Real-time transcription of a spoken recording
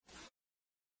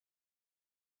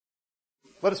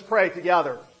Let us pray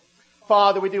together.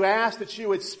 Father, we do ask that you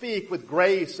would speak with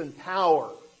grace and power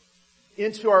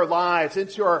into our lives,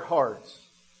 into our hearts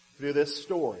through this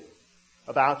story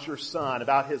about your Son,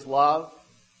 about his love,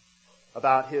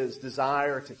 about his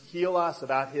desire to heal us,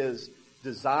 about his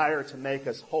desire to make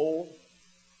us whole.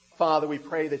 Father, we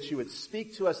pray that you would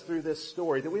speak to us through this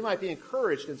story, that we might be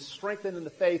encouraged and strengthened in the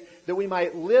faith, that we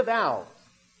might live out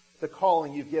the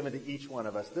calling you've given to each one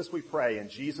of us. This we pray in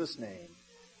Jesus' name.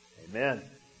 Amen.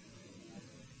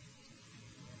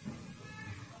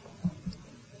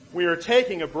 We are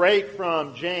taking a break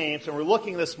from James, and we're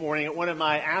looking this morning at one of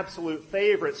my absolute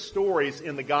favorite stories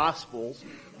in the Gospels.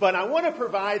 But I want to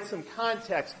provide some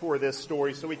context for this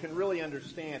story so we can really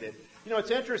understand it. You know,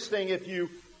 it's interesting, if you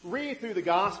read through the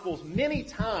Gospels, many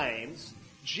times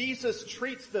Jesus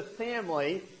treats the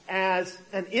family as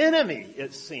an enemy,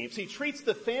 it seems. He treats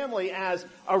the family as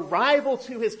a rival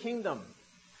to his kingdom.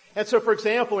 And so, for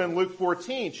example, in Luke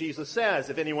 14, Jesus says,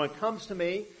 "If anyone comes to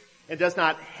me and does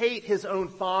not hate his own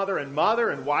father and mother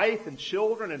and wife and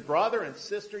children and brother and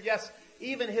sister, yes,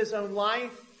 even his own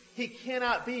life, he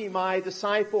cannot be my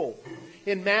disciple."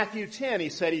 In Matthew 10, he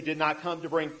said he did not come to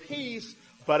bring peace,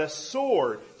 but a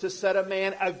sword, to set a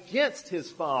man against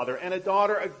his father, and a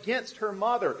daughter against her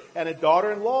mother, and a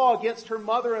daughter-in-law against her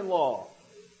mother-in-law.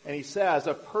 And he says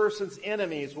a person's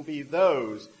enemies will be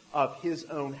those of his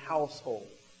own household.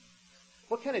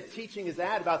 What kind of teaching is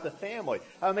that about the family?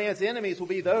 A man's enemies will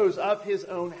be those of his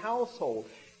own household.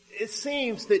 It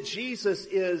seems that Jesus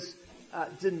is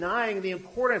denying the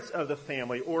importance of the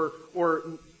family, or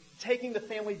taking the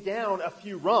family down a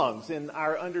few rungs in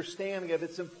our understanding of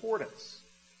its importance.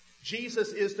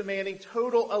 Jesus is demanding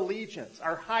total allegiance.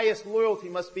 Our highest loyalty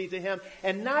must be to him,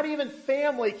 and not even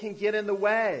family can get in the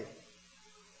way.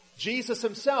 Jesus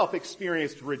himself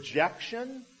experienced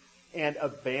rejection and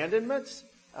abandonment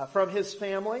from his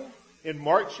family. In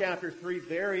Mark chapter 3,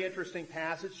 very interesting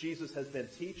passage, Jesus has been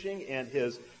teaching, and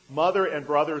his mother and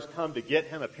brothers come to get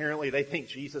him. Apparently they think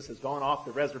Jesus has gone off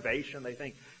the reservation. They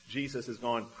think Jesus has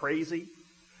gone crazy.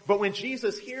 But when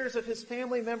Jesus hears of his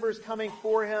family members coming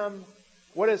for him,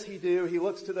 what does he do? He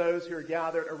looks to those who are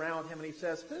gathered around him and he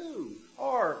says, "Who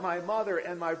are my mother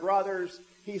and my brothers?"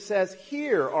 He says,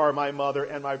 "Here are my mother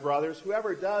and my brothers.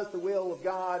 Whoever does the will of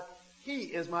God, he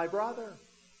is my brother."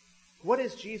 What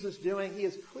is Jesus doing? He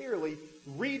is clearly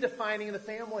redefining the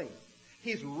family.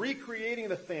 He's recreating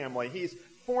the family. He's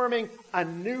forming a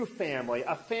new family,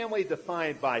 a family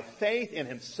defined by faith in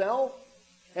himself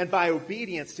and by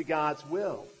obedience to God's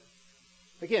will.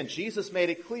 Again, Jesus made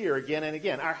it clear again and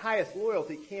again, our highest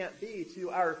loyalty can't be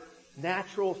to our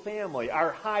natural family.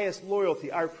 Our highest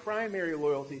loyalty, our primary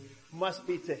loyalty, must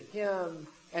be to him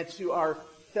and to our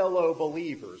fellow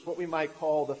believers, what we might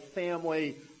call the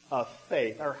family of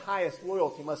faith. Our highest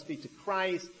loyalty must be to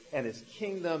Christ and his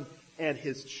kingdom and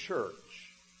his church.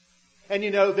 And you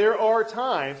know, there are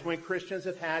times when Christians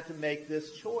have had to make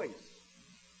this choice.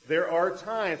 There are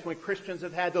times when Christians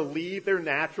have had to leave their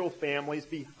natural families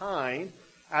behind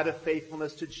out of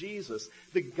faithfulness to Jesus.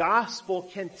 The gospel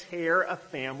can tear a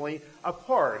family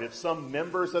apart. If some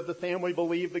members of the family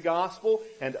believe the gospel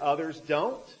and others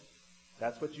don't,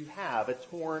 that's what you have, a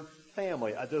torn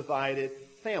family, a divided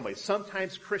family.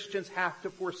 Sometimes Christians have to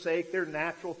forsake their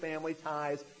natural family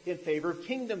ties in favor of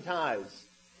kingdom ties,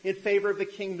 in favor of the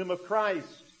kingdom of Christ.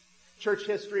 Church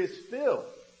history is filled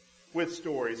with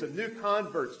stories of new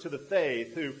converts to the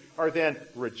faith who are then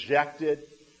rejected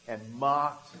and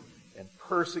mocked and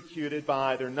persecuted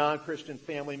by their non-Christian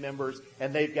family members,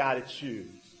 and they've got to choose.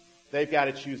 They've got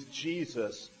to choose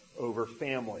Jesus over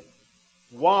family.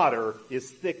 Water is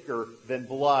thicker than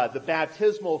blood. The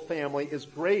baptismal family is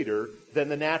greater than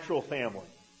the natural family.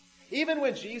 Even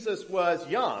when Jesus was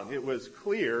young, it was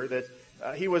clear that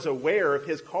he was aware of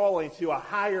his calling to a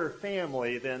higher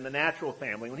family than the natural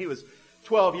family. When he was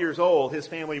 12 years old, his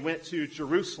family went to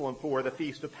Jerusalem for the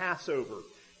Feast of Passover.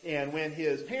 And when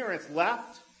his parents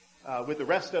left with the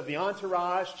rest of the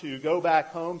entourage to go back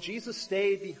home, Jesus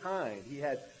stayed behind. He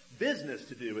had business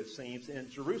to do, it seems,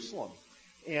 in Jerusalem.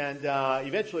 And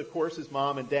eventually, of course, his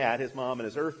mom and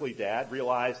his earthly dad,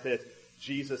 realized that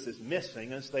Jesus is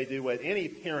missing, and so they do what any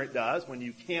parent does when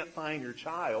you can't find your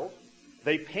child.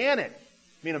 They panic.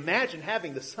 I mean, imagine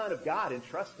having the Son of God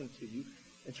entrusted to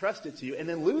you, and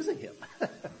then losing him.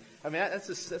 I mean, that's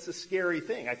a scary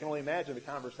thing. I can only imagine the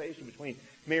conversation between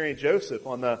Mary and Joseph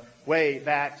on the way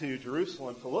back to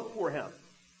Jerusalem to look for him.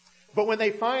 But when they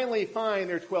finally find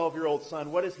their 12-year-old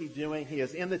son, what is he doing? He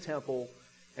is in the temple,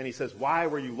 and he says, "Why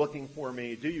were you looking for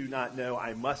me? Do you not know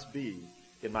I must be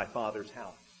in my Father's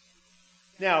house?"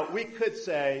 Now, we could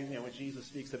say, when Jesus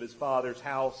speaks of his Father's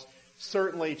house,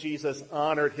 Certainly, Jesus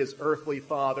honored his earthly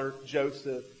father,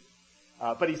 Joseph,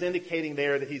 but he's indicating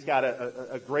there that he's got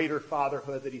a greater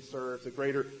fatherhood that he serves, a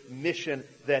greater mission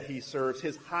that he serves.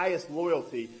 His highest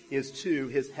loyalty is to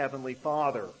his heavenly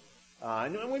Father.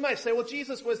 And we might say, well,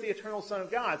 Jesus was the eternal Son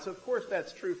of God, so of course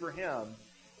that's true for him.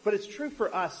 But it's true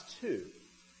for us too.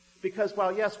 Because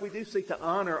while, yes, we do seek to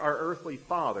honor our earthly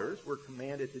fathers, we're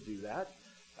commanded to do that,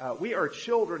 we are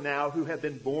children now who have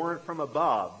been born from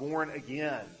above, born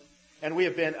again. And we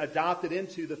have been adopted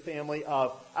into the family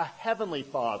of a heavenly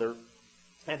Father,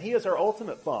 and he is our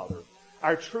ultimate Father,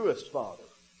 our truest Father.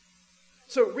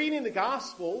 So reading the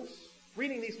Gospels,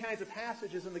 reading these kinds of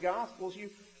passages in the Gospels,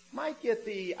 you might get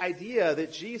the idea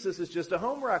that Jesus is just a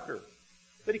homewrecker,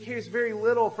 that he cares very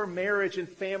little for marriage and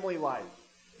family life,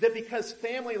 that because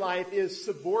family life is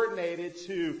subordinated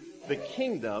to the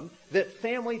kingdom, that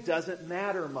family doesn't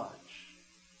matter much.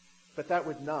 But that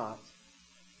would not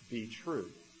be true.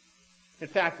 In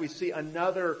fact, we see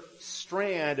another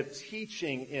strand of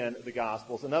teaching in the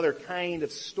Gospels, another kind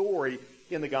of story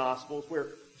in the Gospels where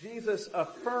Jesus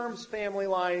affirms family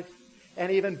life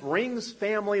and even brings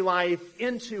family life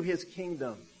into his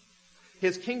kingdom.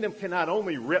 His kingdom can not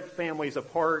only rip families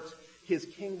apart, his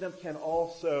kingdom can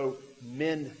also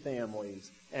mend families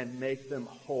and make them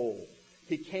whole.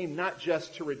 He came not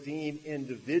just to redeem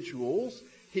individuals,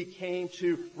 he came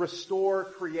to restore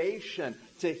creation,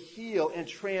 to heal and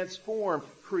transform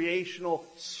creational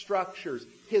structures.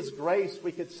 His grace,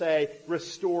 we could say,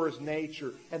 restores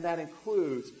nature, and that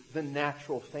includes the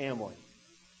natural family.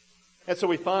 And so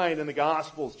we find in the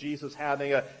Gospels Jesus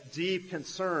having a deep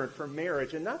concern for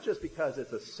marriage, and not just because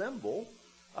it's a symbol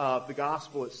of the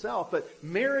gospel itself, but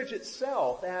marriage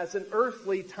itself as an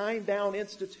earthly, time-bound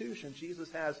institution. Jesus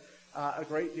has a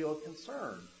great deal of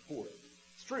concern for it.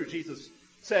 It's true, Jesus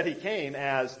said he came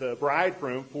as the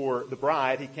bridegroom for the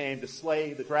bride. He came to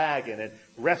slay the dragon and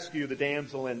rescue the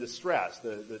damsel in distress,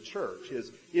 the church,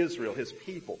 his Israel, his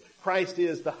people. Christ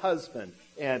is the husband,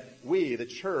 and we, the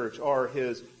church, are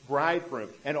his bridegroom.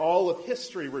 And all of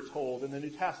history, we're told, in the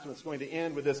New Testament is going to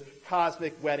end with this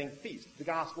cosmic wedding feast. The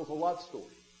gospel is a love story.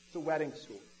 It's a wedding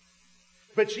story.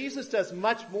 But Jesus does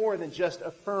much more than just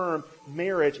affirm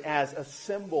marriage as a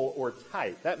symbol or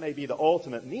type. That may be the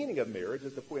ultimate meaning of marriage,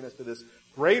 is to point us to this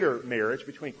greater marriage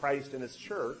between Christ and his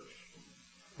church.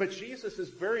 But Jesus is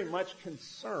very much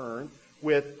concerned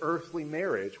with earthly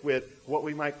marriage, with what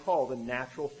we might call the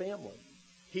natural family.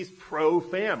 He's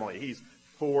pro-family. He's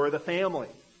for the family.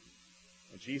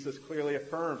 And Jesus clearly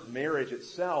affirms marriage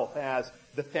itself as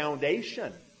the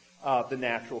foundation of the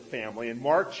natural family. In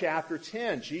Mark chapter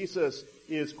 10, Jesus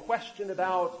is questioned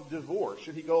about divorce.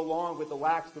 Should he go along with the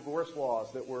lax divorce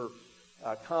laws that were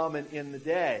common in the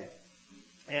day?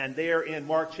 And there in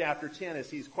Mark chapter 10, as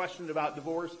he's questioned about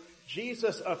divorce,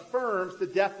 Jesus affirms the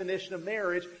definition of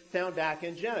marriage found back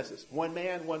in Genesis. One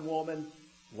man, one woman,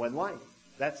 one life.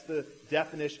 That's the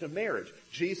definition of marriage.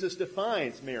 Jesus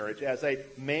defines marriage as a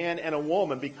man and a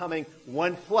woman becoming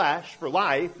one flesh for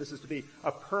life. This is to be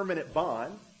a permanent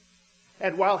bond.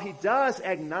 And while he does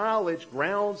acknowledge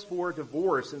grounds for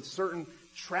divorce in certain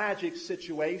tragic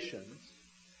situations,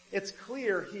 it's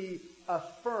clear he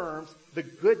affirms the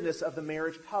goodness of the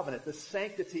marriage covenant, the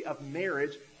sanctity of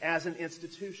marriage as an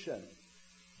institution.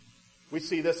 We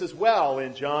see this as well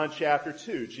in John chapter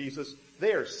 2. Jesus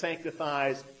there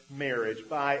sanctifies marriage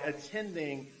by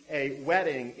attending a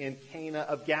wedding in Cana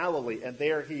of Galilee, and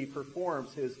there he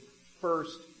performs his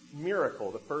first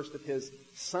miracle, the first of his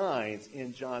signs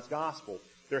in John's gospel.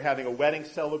 They're having a wedding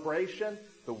celebration.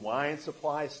 The wine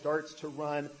supply starts to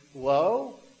run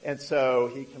low, and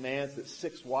so he commands that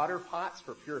 6 water pots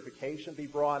for purification be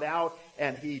brought out,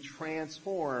 and he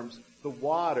transforms the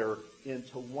water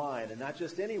into wine. And not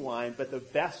just any wine, but the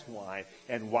best wine.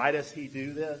 And why does he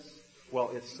do this?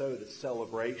 Well, it's so the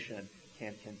celebration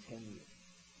can continue.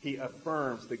 He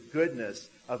affirms the goodness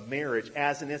of marriage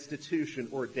as an institution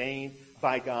ordained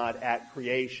by God at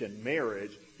creation.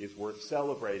 Marriage is worth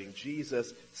celebrating.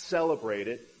 Jesus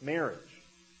celebrated marriage.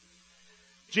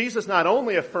 Jesus not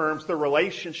only affirms the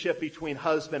relationship between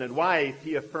husband and wife,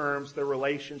 he affirms the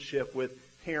relationship with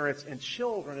parents and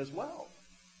children as well.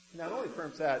 He not only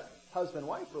affirms that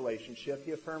husband-wife relationship,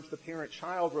 he affirms the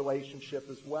parent-child relationship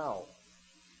as well.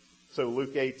 So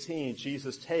Luke 18,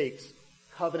 Jesus takes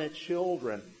covenant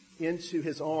children into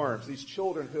his arms, these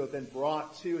children who have been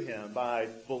brought to him by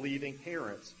believing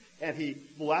parents, and he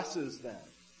blesses them.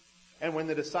 And when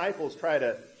the disciples try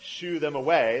to shoo them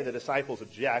away, the disciples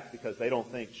object because they don't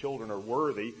think children are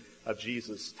worthy of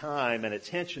Jesus' time and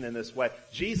attention in this way.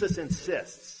 Jesus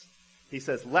insists. He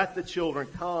says, "Let the children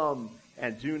come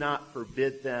and do not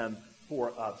forbid them,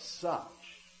 for of such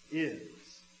is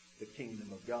the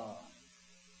kingdom of God.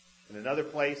 In another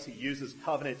place, he uses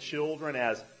covenant children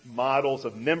as models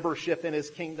of membership in his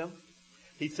kingdom.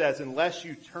 He says, unless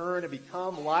you turn and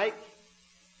become like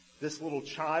this little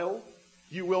child,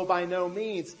 you will by no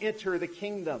means enter the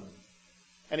kingdom.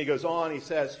 And he goes on, he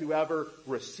says, whoever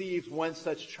receives one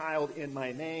such child in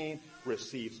my name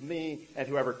receives me, and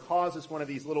whoever causes one of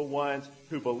these little ones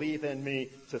who believe in me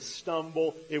to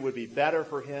stumble, it would be better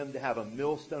for him to have a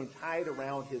millstone tied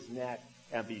around his neck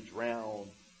and be drowned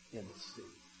in the sea.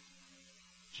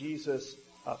 Jesus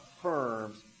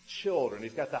affirms children.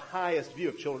 He's got the highest view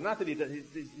of children. Not that he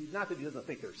doesn't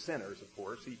think they're sinners, of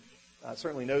course. He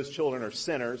certainly knows children are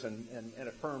sinners and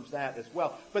affirms that as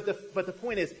well. But the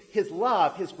point is, his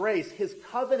love, his grace, his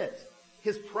covenant,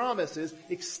 his promises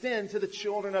extend to the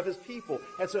children of his people.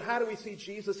 And so how do we see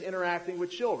Jesus interacting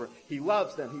with children? He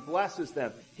loves them. He blesses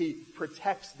them. He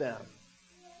protects them.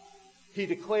 He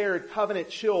declared covenant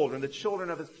children, the children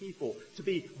of his people, to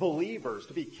be believers,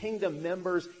 to be kingdom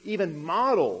members, even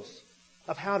models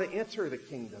of how to enter the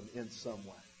kingdom in some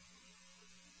way.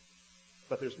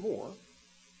 But there's more.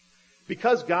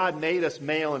 Because God made us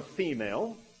male and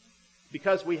female,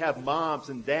 because we have moms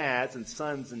and dads and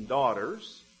sons and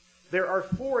daughters, there are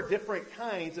 4 different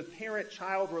kinds of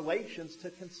parent-child relations to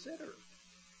consider.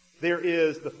 There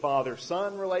is the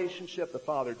father-son relationship, the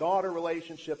father-daughter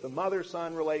relationship, the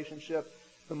mother-son relationship,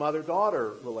 the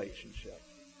mother-daughter relationship.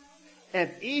 And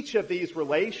each of these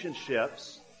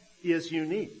relationships is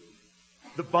unique.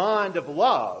 The bond of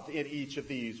love in each of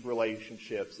these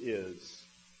relationships is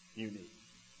unique.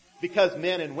 Because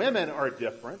men and women are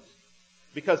different,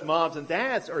 because moms and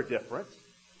dads are different,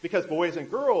 because boys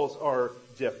and girls are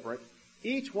different,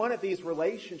 each one of these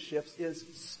relationships is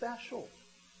special.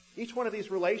 Each one of these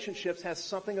relationships has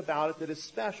something about it that is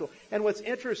special. And what's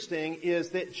interesting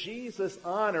is that Jesus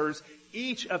honors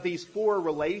each of these 4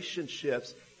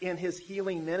 relationships in his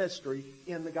healing ministry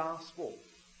in the gospel.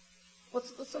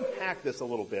 Let's unpack this a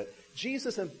little bit.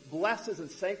 Jesus blesses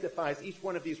and sanctifies each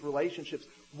one of these relationships.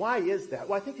 Why is that?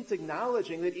 Well, I think it's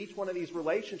acknowledging that each one of these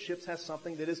relationships has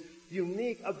something that is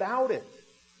unique about it.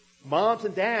 Moms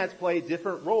and dads play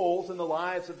different roles in the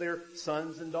lives of their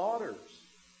sons and daughters.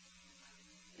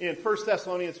 In 1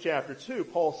 Thessalonians chapter 2,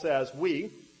 Paul says, we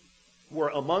were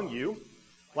among you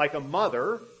like a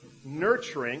mother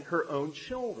nurturing her own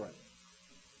children.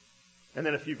 And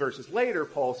then a few verses later,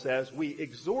 Paul says, we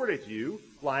exhorted you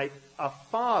like a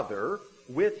father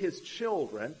with his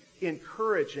children,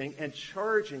 encouraging and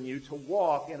charging you to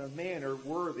walk in a manner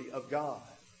worthy of God.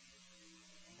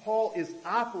 Paul is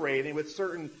operating with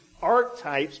certain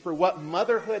archetypes for what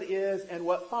motherhood is and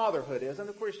what fatherhood is. And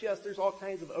of course, yes, there's all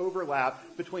kinds of overlap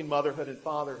between motherhood and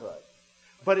fatherhood.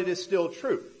 But it is still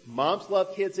true. Moms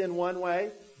love kids in one way.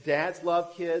 Dads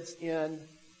love kids in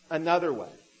another way.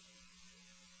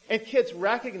 And kids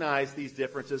recognize these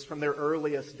differences from their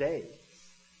earliest days.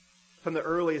 From the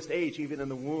earliest age, even in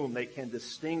the womb, they can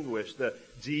distinguish the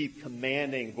deep,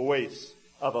 commanding voice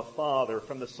of a father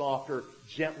from the softer,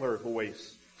 gentler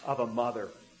voice of a mother.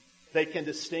 They can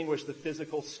distinguish the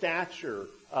physical stature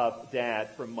of dad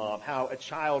from mom. How a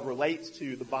child relates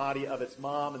to the body of its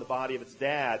mom and the body of its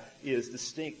dad is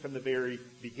distinct from the very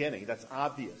beginning. That's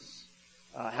obvious.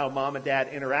 How mom and dad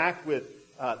interact with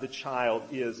the child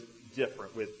is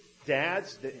different. With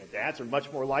dads are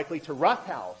much more likely to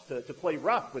roughhouse, to play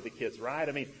rough with the kids, right?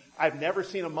 I mean, I've never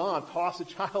seen a mom toss a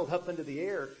child up into the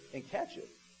air and catch it.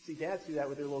 See, dads do that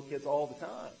with their little kids all the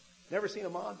time. Never seen a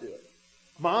mom do it.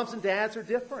 Moms and dads are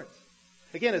different.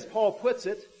 Again, as Paul puts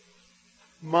it,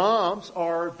 moms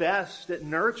are best at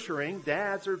nurturing,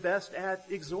 dads are best at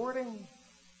exhorting.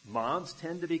 Moms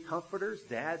tend to be comforters,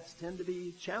 dads tend to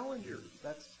be challengers.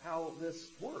 That's how this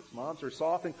works. Moms are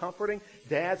soft and comforting,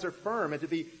 dads are firm and to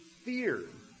be feared.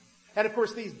 And of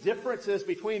course, these differences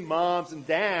between moms and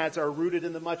dads are rooted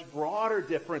in the much broader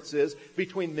differences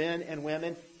between men and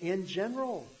women in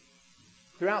general.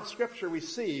 Throughout Scripture, we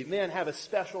see men have a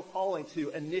special calling to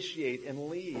initiate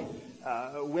and lead.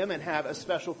 Women have a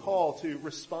special call to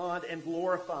respond and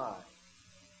glorify.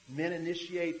 Men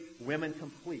initiate, women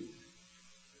complete.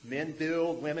 Men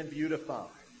build, women beautify.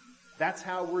 That's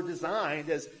how we're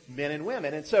designed as men and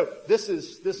women. And so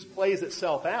this plays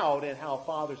itself out in how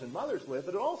fathers and mothers live,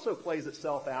 but it also plays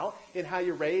itself out in how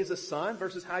you raise a son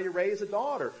versus how you raise a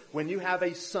daughter. When you have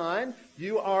a son,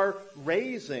 you are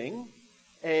raising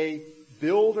a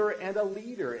builder and a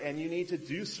leader, and you need to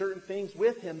do certain things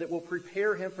with him that will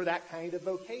prepare him for that kind of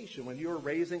vocation. When you are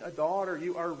raising a daughter,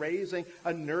 you are raising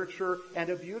a nurturer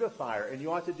and a beautifier, and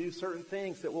you ought to do certain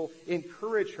things that will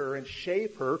encourage her and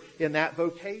shape her in that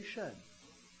vocation.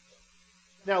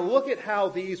 Now look at how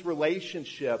these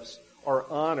relationships are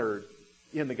honored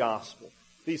in the gospel.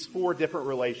 These 4 different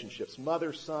relationships: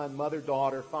 mother-son,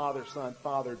 mother-daughter, father-son,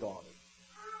 father-daughter.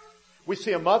 We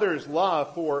see a mother's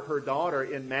love for her daughter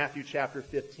in Matthew chapter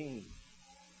 15,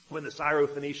 when the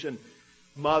Syrophoenician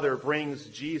mother brings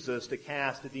Jesus to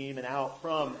cast a demon out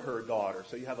from her daughter.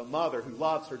 So you have a mother who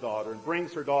loves her daughter and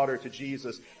brings her daughter to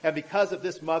Jesus. And because of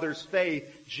this mother's faith,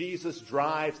 Jesus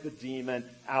drives the demon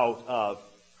out of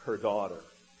her daughter.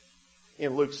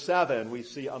 In Luke 7, we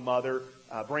see a mother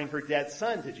bring her dead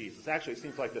son to Jesus. Actually, it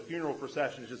seems like the funeral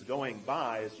procession is just going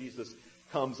by as Jesus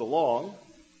comes along.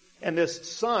 And this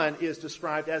son is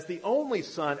described as the only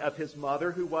son of his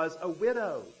mother, who was a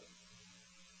widow.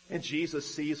 And Jesus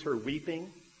sees her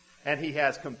weeping, and he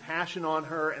has compassion on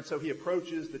her, and so he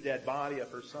approaches the dead body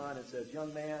of her son and says,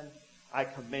 "Young man, I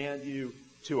command you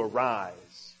to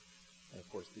arise." And of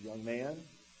course, the young man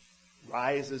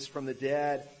rises from the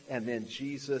dead, and then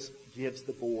Jesus gives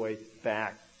the boy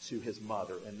back to his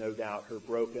mother. And no doubt her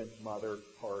broken mother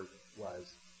heart was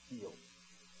healed.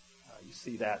 You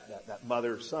see that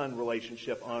mother-son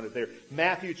relationship honored there.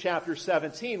 Matthew chapter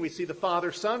 17, we see the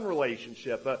father-son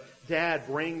relationship. Dad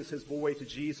brings his boy to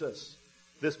Jesus.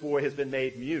 This boy has been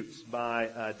made mute by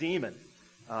a demon.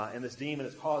 And this demon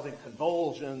is causing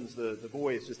convulsions. The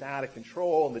boy is just out of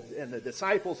control. And the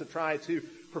disciples have tried to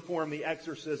perform the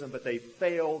exorcism, but they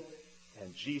failed.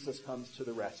 And Jesus comes to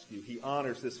the rescue. He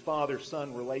honors this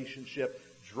father-son relationship,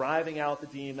 driving out the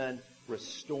demon,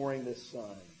 restoring this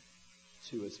son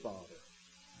to his father.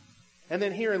 And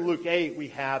then here in Luke 8, we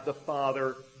have the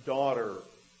father-daughter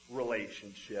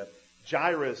relationship.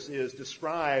 Jairus is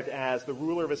described as the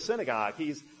ruler of a synagogue.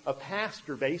 He's a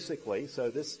pastor, basically. So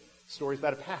this story is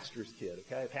about a pastor's kid,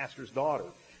 okay, a pastor's daughter.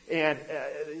 And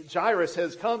Jairus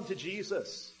has come to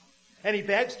Jesus. And he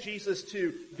begs Jesus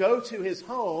to go to his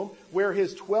home where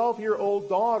his 12-year-old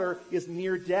daughter is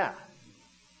near death.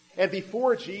 And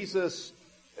before Jesus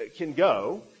can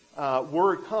go,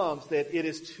 word comes that it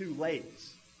is too late.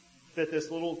 That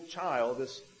this little child,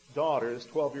 this daughter, this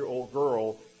 12-year-old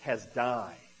girl, has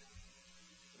died.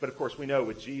 But of course we know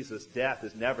with Jesus, death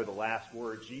is never the last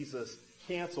word. Jesus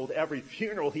canceled every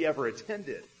funeral he ever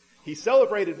attended. He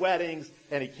celebrated weddings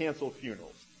and he canceled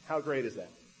funerals. How great is that?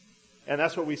 And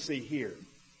that's what we see here.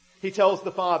 He tells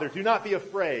the father, "Do not be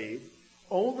afraid,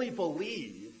 only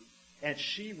believe, and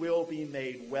she will be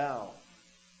made well."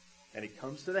 And he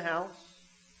comes to the house,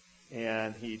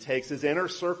 and he takes his inner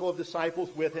circle of disciples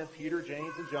with him, Peter,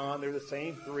 James, and John. They're the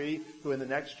same 3 who in the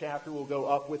next chapter will go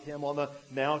up with him on the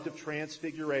Mount of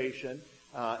Transfiguration.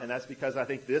 And that's because I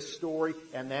think this story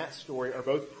and that story are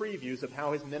both previews of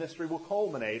how his ministry will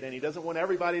culminate. And he doesn't want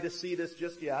everybody to see this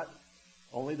just yet.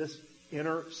 Only this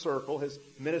inner circle. His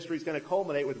ministry is going to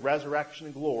culminate with resurrection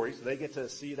and glory, so they get to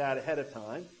see that ahead of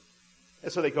time.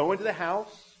 And so they go into the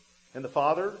house, and the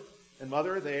father and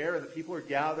mother are there, and the people are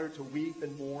gathered to weep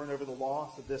and mourn over the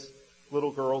loss of this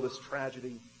little girl, this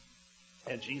tragedy.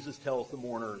 And Jesus tells the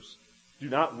mourners, "Do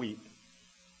not weep,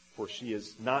 for she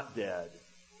is not dead,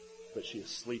 but she is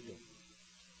sleeping."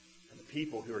 And the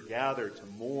people who are gathered to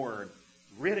mourn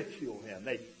ridicule him.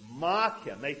 They mock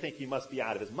him. They think he must be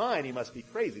out of his mind. He must be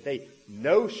crazy. They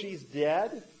know she's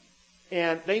dead,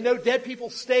 and they know dead people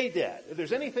stay dead. If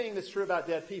there's anything that's true about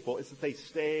dead people, it's that they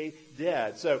stay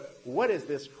dead. So what is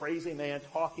this crazy man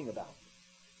talking about?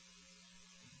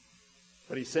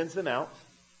 But he sends them out,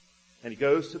 and he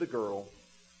goes to the girl,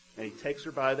 and he takes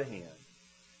her by the hand,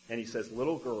 and he says,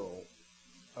 "Little girl,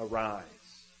 arise."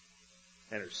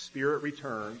 And her spirit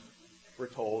returned, we're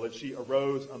told, and she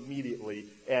arose immediately,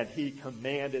 and he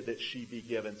commanded that she be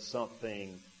given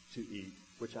something to eat,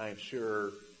 which I am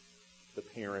sure the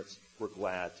parents were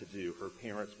glad to do. Her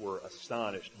parents were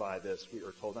astonished by this, we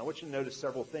are told. Now I want you to notice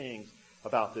several things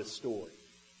about this story.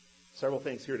 Several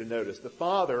things here to notice. The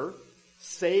father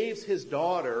saves his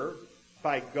daughter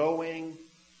by going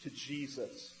to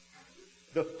Jesus.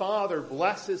 The father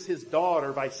blesses his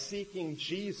daughter by seeking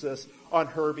Jesus on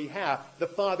her behalf. The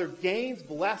father gains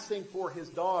blessing for his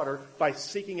daughter by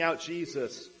seeking out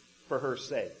Jesus for her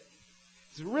sake.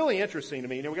 It's really interesting to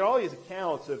me. You know, we got all these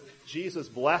accounts of Jesus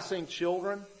blessing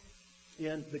children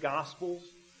in the Gospels.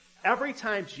 Every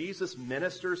time Jesus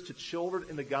ministers to children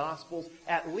in the Gospels,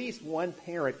 at least one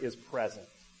parent is present.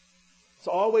 It's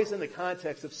always in the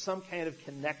context of some kind of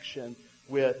connection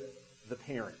with the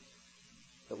parent.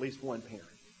 At least one parent.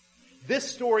 This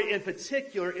story in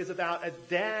particular is about a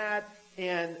dad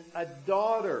and a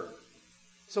daughter.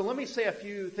 So let me say a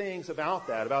few things about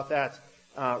that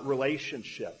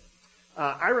relationship.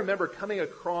 I remember coming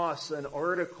across an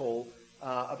article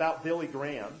about Billy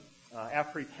Graham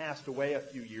after he passed away a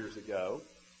few years ago,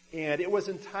 and it was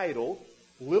entitled,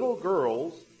 "Little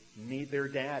Girls Need Their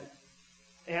Daddy."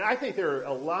 And I think there are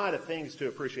a lot of things to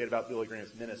appreciate about Billy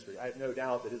Graham's ministry. I have no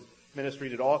doubt that his ministry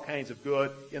did all kinds of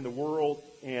good in the world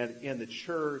and in the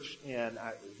church, and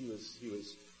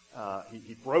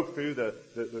he broke through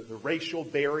the racial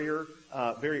barrier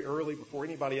very early before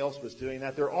anybody else was doing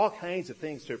that. There are all kinds of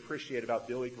things to appreciate about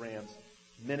Billy Graham's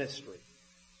ministry.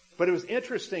 But it was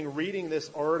interesting reading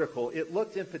this article. It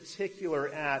looked in particular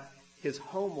at his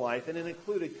home life, and it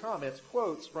included comments,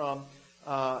 quotes from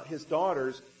his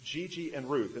daughters, Gigi and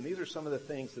Ruth. And these are some of the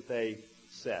things that they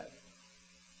said.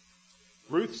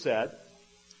 Ruth said,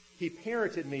 "He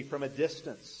parented me from a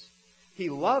distance. He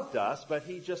loved us, but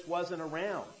he just wasn't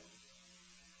around."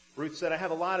 Ruth said, "I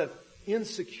have a lot of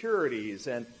insecurities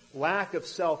and lack of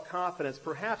self-confidence,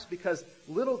 perhaps because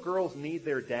little girls need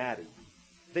their daddy.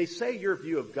 They say your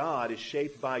view of God is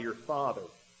shaped by your father.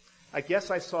 I guess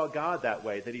I saw God that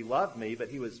way, that he loved me, but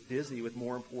he was busy with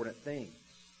more important things."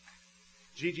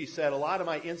 Gigi said, "A lot of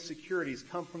my insecurities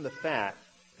come from the fact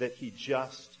that he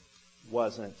just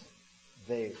wasn't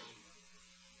there."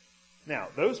 Now,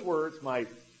 those words might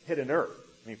hit a nerve.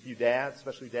 I mean, for you dads,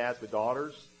 especially dads with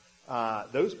daughters,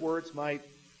 those words might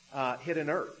hit a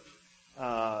nerve.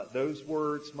 Those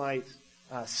words might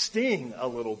sting a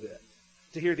little bit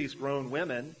to hear these grown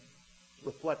women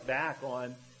reflect back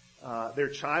on their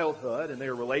childhood and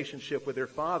their relationship with their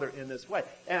father in this way.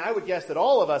 And I would guess that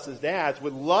all of us as dads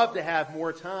would love to have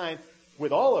more time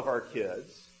with all of our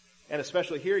kids. And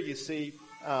especially here you see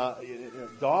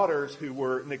daughters who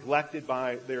were neglected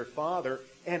by their father.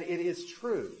 And it is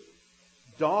true.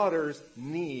 Daughters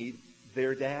need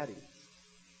their daddies.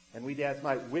 And we dads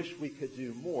might wish we could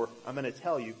do more. I'm going to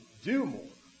tell you, do more.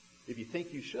 If you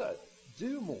think you should,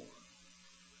 do more.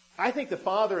 I think the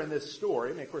father in this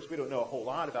story, I mean, of course we don't know a whole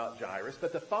lot about Jairus,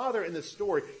 but the father in this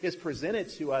story is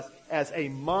presented to us as a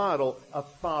model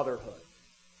of fatherhood.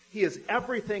 He is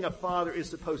everything a father is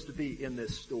supposed to be in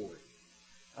this story.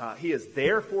 He is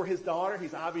there for his daughter.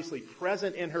 He's obviously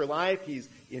present in her life. He's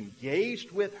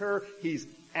engaged with her. He's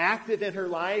active in her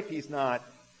life. He's not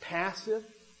passive.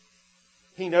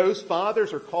 He knows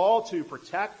fathers are called to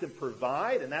protect and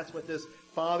provide, and that's what this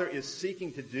father is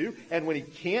seeking to do. And when he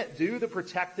can't do the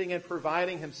protecting and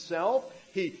providing himself,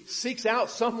 he seeks out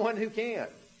someone who can.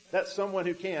 That someone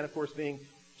who can, of course, being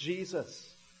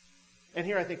Jesus. And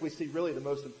here I think we see really the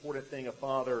most important thing a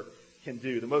father can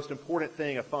do. The most important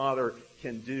thing a father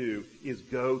can do is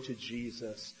go to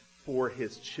Jesus for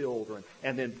his children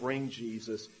and then bring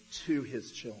Jesus to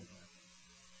his children.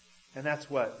 And that's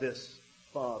what this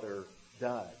father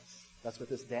does. That's what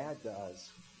this dad does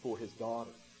for his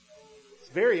daughter. It's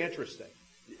very interesting.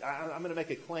 I'm going to make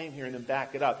a claim here and then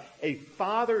back it up. A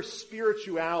father's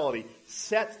spirituality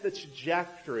sets the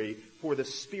trajectory for the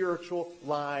spiritual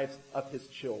lives of his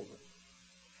children.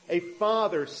 A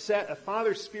father's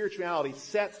spirituality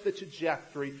sets the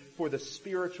trajectory for the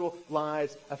spiritual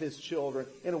lives of his children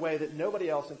in a way that nobody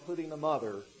else, including the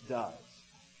mother, does.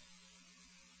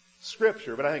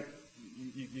 Scripture, but I think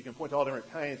you can point to all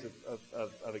different kinds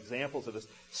of examples of this.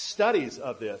 Studies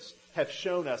of this have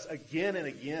shown us again and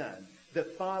again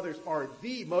that fathers are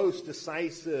the most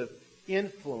decisive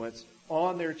influence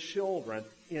on their children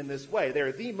in this way.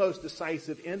 They're the most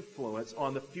decisive influence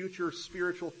on the future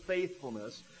spiritual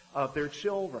faithfulness of their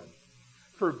children.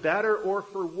 For better or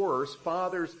for worse,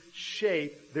 fathers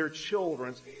shape their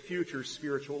children's future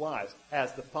spiritual lives.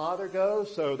 As the father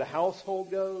goes, so the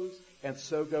household goes, and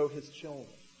so go his children.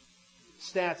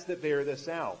 Stats that bear this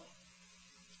out.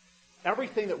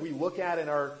 Everything that we look at in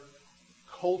our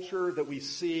culture that we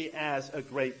see as a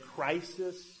great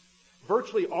crisis,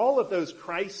 virtually all of those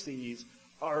crises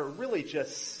are really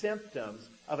just symptoms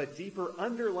of a deeper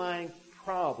underlying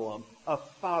problem of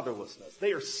fatherlessness.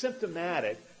 They are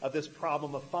symptomatic of this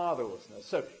problem of fatherlessness.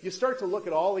 So you start to look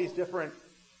at all these different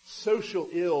social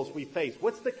ills we face.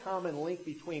 What's the common link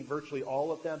between virtually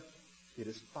all of them? It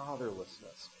is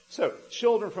fatherlessness. So,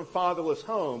 children from fatherless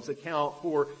homes account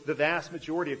for the vast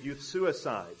majority of youth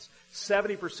suicides.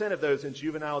 70% of those in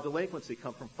juvenile delinquency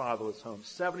come from fatherless homes.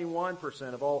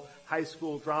 71% of all high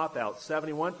school dropouts.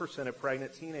 71% of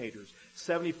pregnant teenagers.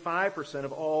 75%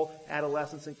 of all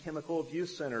adolescents in chemical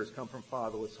abuse centers come from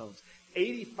fatherless homes.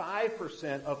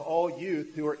 85% of all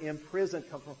youth who are imprisoned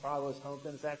come from fatherless homes,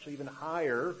 and it's actually even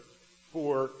higher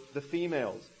for the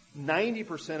females.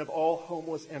 90% of all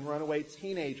homeless and runaway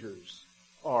teenagers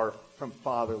are from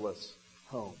fatherless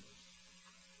homes.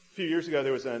 A few years ago,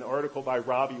 there was an article by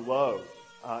Robbie Lowe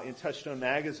in Touchstone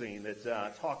magazine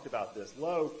that talked about this.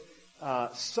 Lowe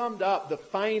summed up the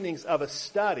findings of a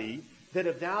study that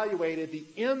evaluated the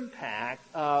impact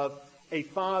of a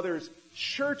father's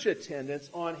church attendance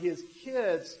on his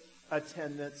kids'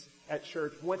 attendance at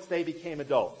church once they became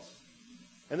adults.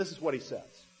 And this is what he says.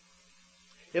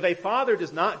 If a father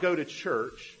does not go to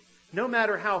church, no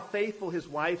matter how faithful his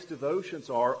wife's devotions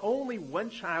are, only one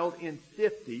child in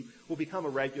 50 will become a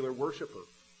regular worshiper.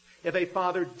 If a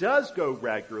father does go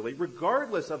regularly,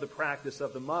 regardless of the practice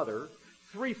of the mother,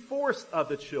 3/4 of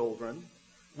the children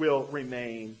will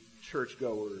remain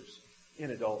churchgoers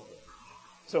in adulthood.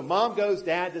 So mom goes,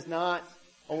 dad does not.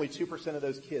 Only 2% of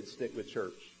those kids stick with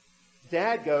church.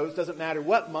 Dad goes, doesn't matter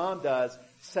what mom does,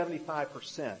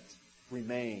 75%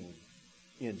 remain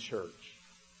in church.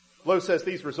 Lowe says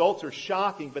these results are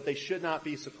shocking, but they should not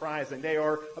be surprising. They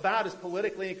are about as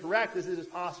politically incorrect as it is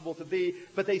possible to be,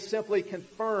 but they simply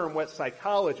confirm what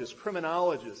psychologists,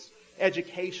 criminologists,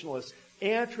 educationalists,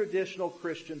 and traditional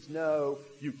Christians know: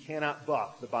 you cannot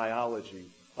buck the biology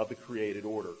of the created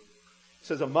order. It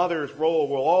says a mother's role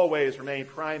will always remain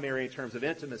primary in terms of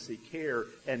intimacy, care,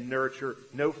 and nurture.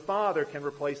 No father can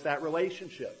replace that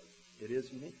relationship. It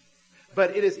is unique.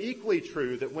 But it is equally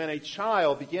true that when a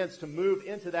child begins to move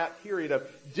into that period of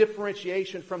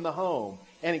differentiation from the home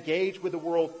and engage with the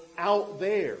world out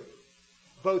there,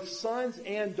 both sons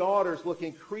and daughters look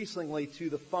increasingly to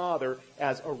the father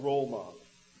as a role model.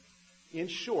 In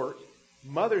short,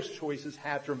 mothers' choices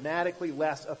have dramatically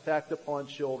less effect upon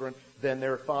children than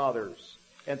their fathers.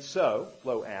 And so,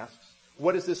 Lowe asks,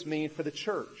 what does this mean for the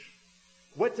church?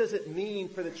 What does it mean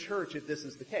for the church if this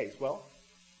is the case? Well,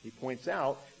 he points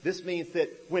out, this means that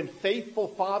when faithful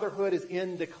fatherhood is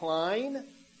in decline,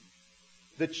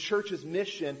 the church's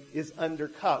mission is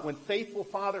undercut. When faithful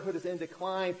fatherhood is in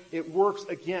decline, it works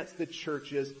against the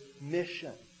church's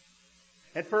mission.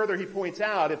 And further, he points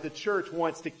out, if the church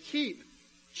wants to keep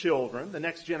children, the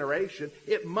next generation,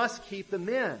 it must keep the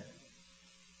men.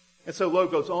 And so Lowe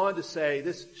goes on to say,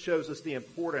 this shows us the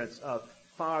importance of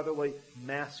fatherly,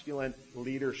 masculine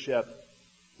leadership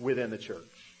within the church.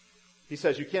 He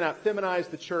says you cannot feminize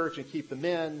the church and keep the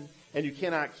men, and you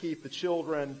cannot keep the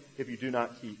children if you do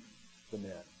not keep the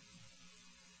men.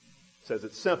 He says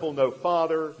it's simple: no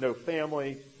father, no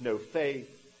family, no faith.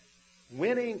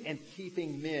 Winning and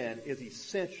keeping men is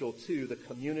essential to the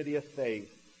community of faith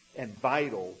and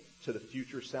vital to the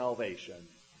future salvation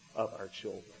of our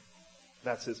children.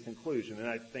 That's his conclusion, and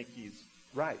I think he's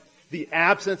right. The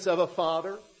absence of a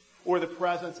father or the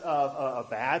presence of a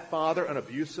bad father, an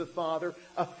abusive father,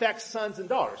 affects sons and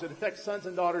daughters. It affects sons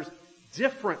and daughters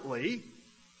differently.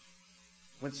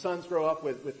 When sons grow up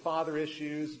with father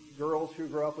issues, girls who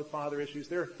grow up with father issues,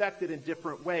 they're affected in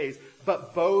different ways,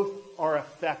 but both are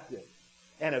affected.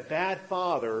 And a bad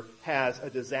father has a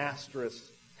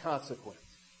disastrous consequence.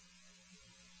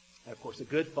 And of course, a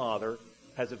good father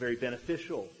has a very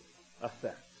beneficial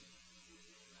effect.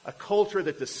 A culture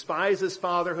that despises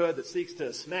fatherhood, that seeks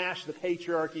to smash the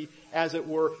patriarchy, as it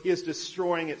were, is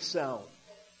destroying itself.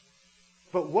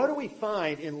 But what do we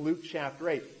find in Luke chapter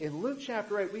 8? In Luke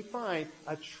chapter 8, we find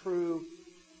a true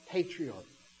patriarch.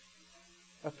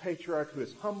 A patriarch who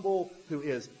is humble, who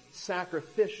is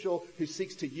sacrificial, who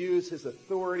seeks to use his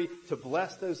authority to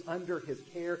bless those under his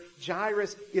care.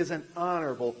 Jairus is an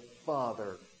honorable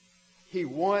father. He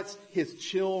wants his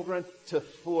children to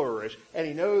flourish. And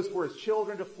he knows for his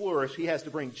children to flourish, he has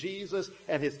to bring Jesus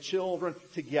and his children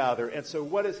together. And so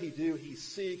what does he do? He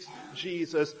seeks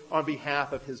Jesus on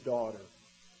behalf of his daughter.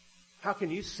 How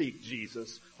can you seek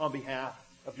Jesus on behalf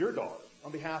of your daughter,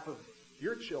 on behalf of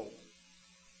your children?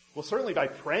 Well, certainly by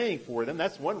praying for them.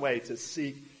 That's one way to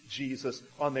seek Jesus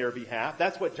on their behalf.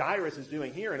 That's what Jairus is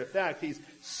doing here. In effect, he's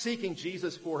seeking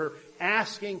Jesus for her,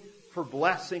 asking for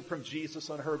blessing from Jesus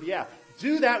on her behalf.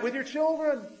 Do that with your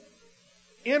children.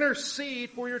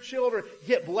 Intercede for your children.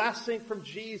 Get blessing from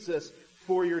Jesus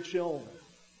for your children.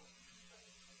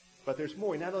 But there's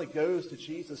more. He not only goes to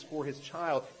Jesus for his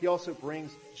child, he also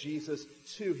brings Jesus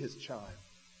to his child.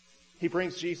 He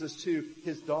brings Jesus to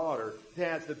his daughter.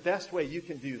 Dads, the best way you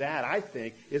can do that, I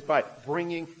think, is by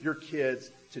bringing your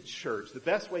kids to church. The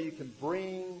best way you can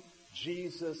bring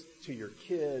Jesus to your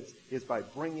kids is by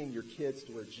bringing your kids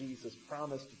to where Jesus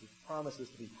promises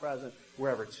to be present,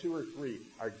 wherever 2 or 3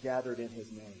 are gathered in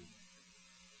his name.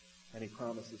 And he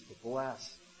promises to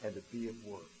bless and to be at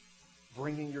work.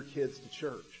 Bringing your kids to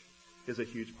church is a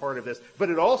huge part of this. But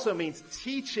it also means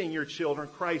teaching your children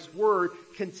Christ's word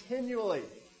continually.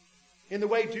 In the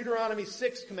way Deuteronomy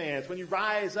 6 commands, when you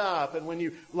rise up and when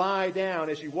you lie down,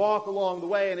 as you walk along the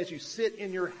way and as you sit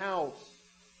in your house.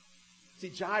 See,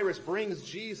 Jairus brings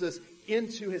Jesus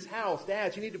into his house.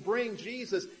 Dads, you need to bring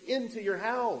Jesus into your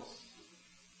house.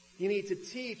 You need to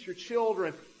teach your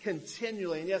children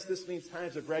continually. And yes, this means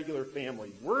times of regular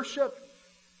family worship.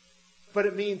 But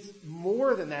it means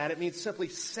more than that. It means simply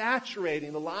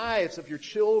saturating the lives of your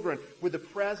children with the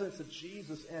presence of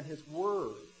Jesus and his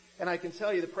word. And I can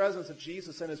tell you the presence of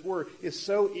Jesus and His Word is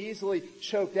so easily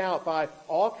choked out by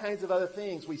all kinds of other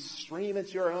things. We stream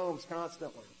into your homes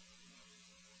constantly.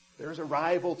 There's a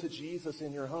rival to Jesus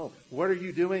in your home. What are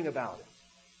you doing about it?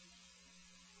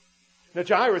 Now,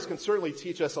 Jairus can certainly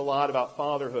teach us a lot about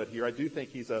fatherhood here. I do think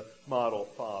he's a model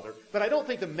father. But I don't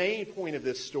think the main point of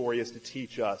this story is to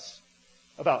teach us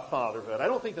about fatherhood. I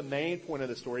don't think the main point of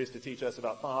the story is to teach us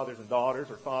about fathers and daughters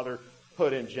or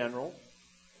fatherhood in general.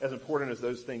 As important as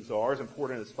those things are, as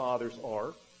important as fathers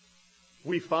are,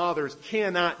 we fathers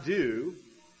cannot do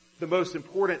the most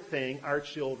important thing our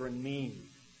children need.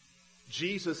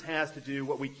 Jesus has to do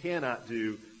what we cannot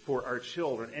do for our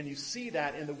children. And you see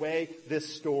that in the way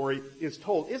this story is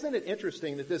told. Isn't it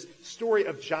interesting that this story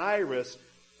of Jairus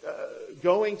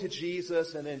going to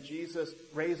Jesus and then Jesus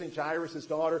raising Jairus'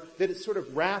 daughter, that it's sort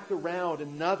of wrapped around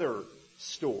another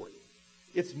story.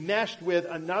 It's meshed with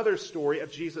another story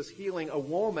of Jesus healing a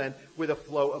woman with a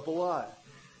flow of blood.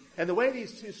 And the way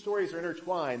these two stories are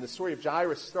intertwined, the story of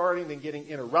Jairus starting, then getting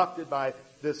interrupted by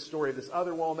this story of this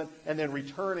other woman, and then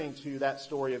returning to that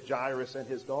story of Jairus and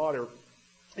his daughter,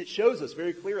 it shows us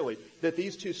very clearly that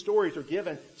these two stories are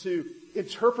given to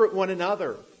interpret one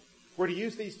another. We're to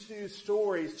use these two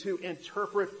stories to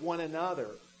interpret one another.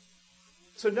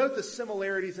 So note the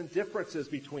similarities and differences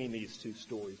between these two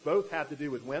stories. Both have to do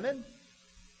with women,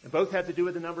 and both have to do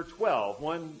with the number 12.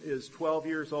 One is 12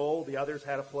 years old. The other's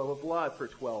had a flow of blood for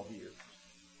 12 years.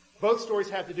 Both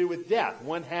stories have to do with death.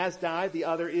 One has died. The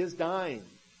other is dying.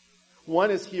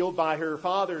 One is healed by her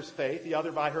father's faith. The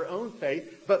other by her own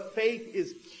faith. But faith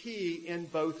is key in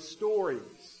both stories.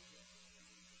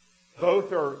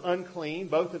 Both are unclean.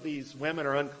 Both of these women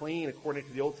are unclean according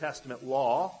to the Old Testament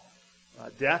law.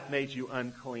 Death made you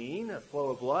unclean. A flow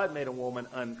of blood made a woman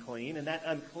unclean. And that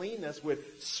uncleanness would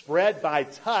spread by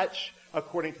touch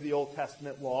according to the Old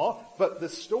Testament law. But the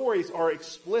stories are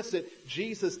explicit.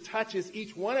 Jesus touches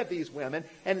each one of these women.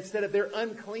 And instead of their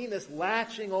uncleanness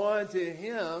latching on to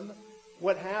Him,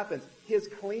 what happens? His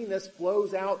cleanness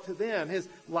flows out to them. His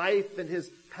life and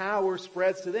His power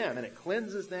spreads to them. And it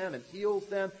cleanses them and heals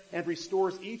them and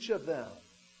restores each of them.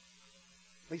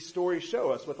 These stories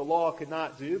show us what the law could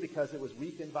not do because it was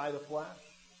weakened by the flesh.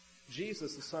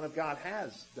 Jesus, the Son of God,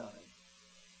 has done it.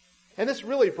 And this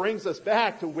really brings us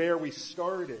back to where we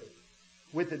started,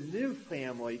 with the new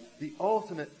family, the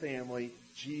ultimate family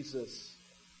Jesus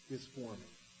is forming.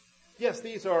 Yes,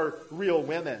 these are real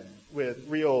women with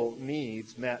real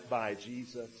needs met by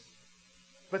Jesus.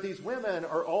 But these women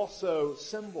are also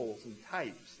symbols and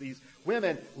types. These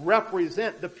women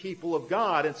represent the people of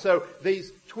God. And so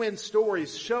these twin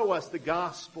stories show us the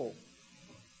gospel.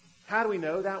 How do we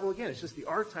know that? Well, again, it's just the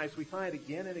archetypes we find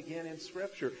again and again in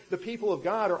Scripture. The people of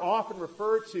God are often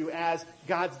referred to as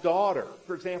God's daughter.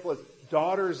 For example, as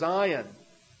daughter Zion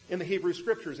in the Hebrew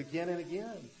Scriptures again and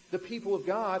again. The people of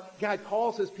God, God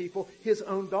calls His people His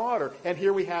own daughter. And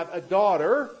here we have a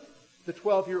daughter, the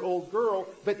 12-year-old girl.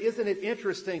 But isn't it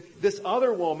interesting, this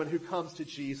other woman who comes to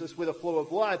Jesus with a flow of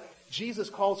blood, Jesus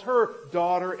calls her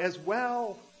daughter as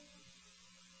well.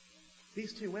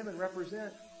 These two women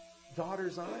represent daughter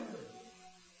Zion.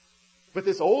 But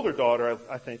this older daughter,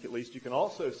 I think at least you can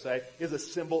also say, is a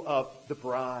symbol of the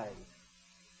bride.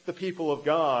 The people of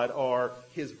God are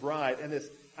His bride. And this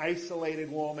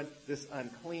isolated woman, this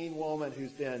unclean woman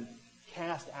who's been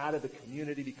cast out of the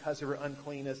community because of her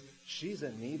uncleanness, she's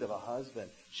in need of a husband.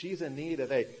 She's in need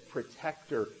of a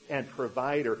protector and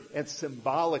provider. And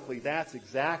symbolically, that's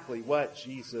exactly what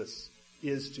Jesus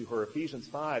is to her. Ephesians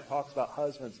 5 talks about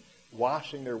husbands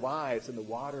washing their wives in the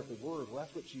water of the Word. Well,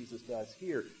 that's what Jesus does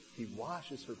here. He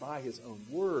washes her by His own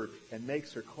Word and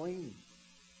makes her clean.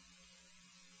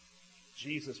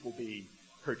 Jesus will be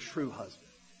her true husband.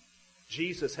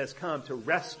 Jesus has come to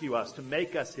rescue us, to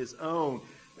make us His own,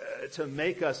 to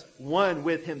make us one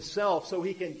with Himself so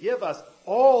He can give us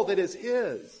all that is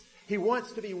His. He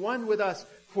wants to be one with us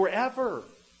forever.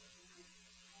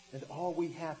 And all we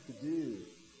have to do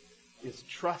is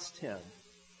trust Him.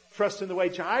 Trust in the way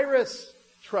Jairus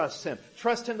trusts Him.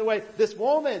 Trust Him the way this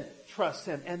woman trusts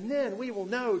Him. And then we will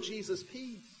know Jesus'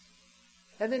 peace.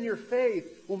 And then your faith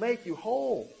will make you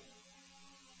whole.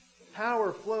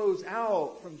 Power flows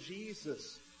out from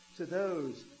Jesus to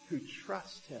those who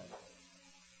trust Him.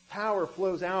 Power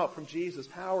flows out from Jesus,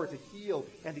 power to heal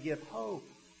and to give hope.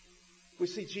 We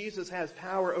see Jesus has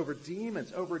power over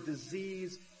demons, over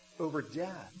disease, over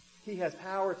death. He has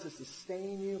power to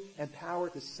sustain you and power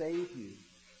to save you.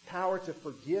 Power to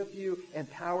forgive you and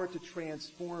power to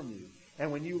transform you.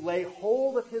 And when you lay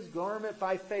hold of His garment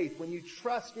by faith, when you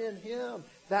trust in Him,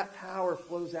 that power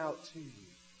flows out to you.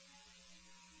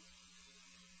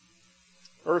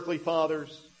 Earthly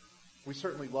fathers, We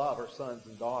certainly love our sons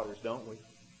and daughters, don't we?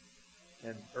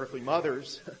 And earthly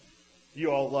mothers,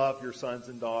 you all love your sons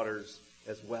and daughters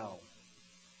as well.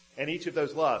 And each of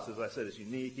those loves, as I said, is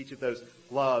unique. Each of those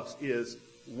loves is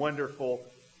wonderful.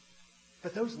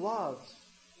 But those loves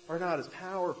are not as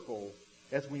powerful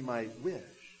as we might wish.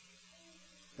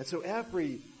 And so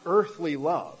every earthly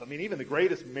love, I mean, even the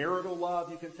greatest marital love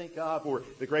you can think of, or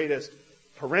the greatest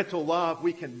parental love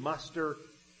we can muster,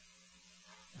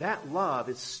 that love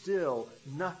is still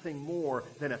nothing more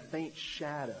than a faint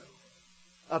shadow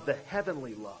of the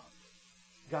heavenly love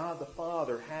God the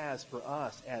Father has for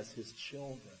us as His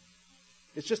children.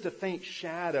 It's just a faint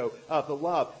shadow of the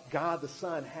love God the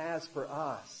Son has for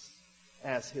us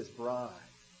as His bride.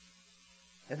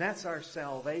 And that's our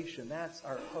salvation. That's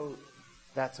our hope.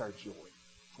 That's our joy.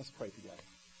 Let's pray together.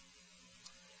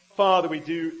 Father, we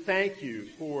do thank you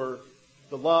for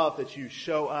the love that you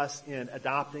show us in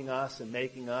adopting us and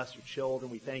making us your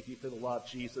children. We thank you for the love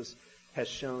Jesus has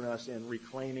shown us in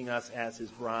reclaiming us as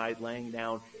His bride, laying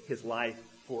down His life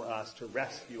for us to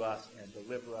rescue us and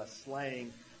deliver us,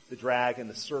 slaying the dragon,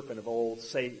 the serpent of old,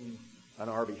 Satan, on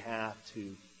our behalf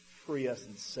to free us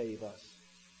and save us.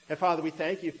 And Father, we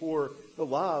thank you for the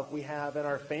love we have in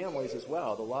our families as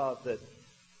well, the love that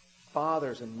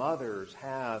fathers and mothers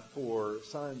have for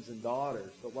sons and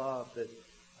daughters, the love that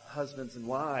husbands and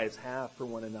wives have for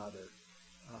one another.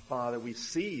 Father, we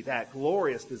see that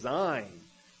glorious design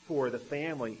for the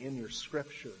family in your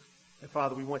Scripture. And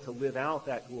Father, we want to live out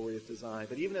that glorious design.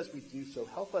 But even as we do so,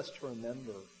 help us to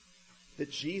remember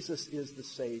that Jesus is the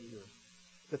Savior,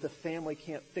 that the family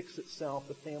can't fix itself,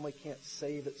 the family can't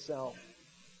save itself.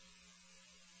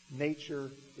 Nature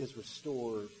is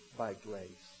restored by grace.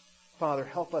 Father,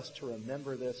 help us to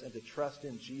remember this and to trust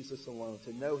in Jesus alone,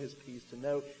 to know His peace, to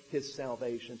know His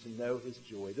salvation, to know His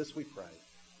joy. This we pray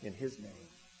in His name.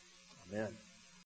 Amen.